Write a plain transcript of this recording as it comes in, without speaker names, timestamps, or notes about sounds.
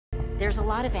There's a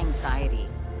lot of anxiety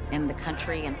in the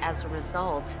country, and as a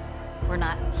result, we're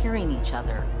not hearing each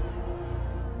other.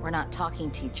 We're not talking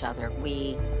to each other.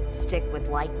 We stick with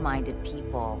like-minded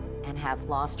people and have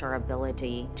lost our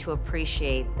ability to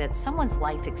appreciate that someone's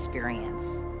life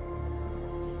experience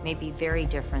may be very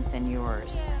different than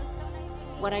yours.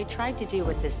 What I tried to do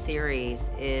with this series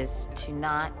is to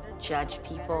not judge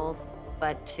people,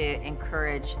 but to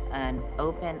encourage an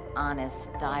open, honest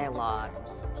dialogue.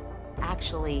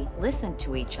 Actually listen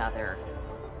to each other,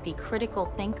 be critical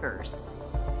thinkers,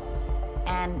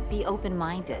 and be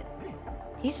open-minded.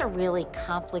 These are really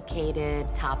complicated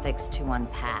topics to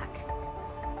unpack.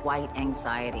 White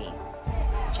anxiety,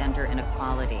 gender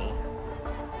inequality,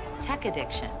 tech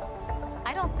addiction.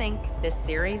 I don't think this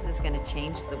series is going to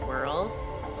change the world,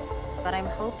 but I'm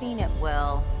hoping it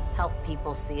will help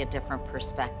people see a different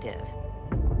perspective.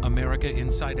 America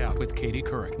Inside Out with Katie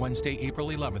Couric, Wednesday, April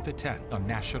 11th at 10 on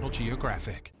National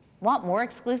Geographic. Want more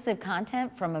exclusive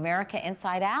content from America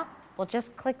Inside Out? Well,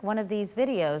 just click one of these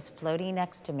videos floating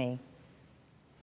next to me.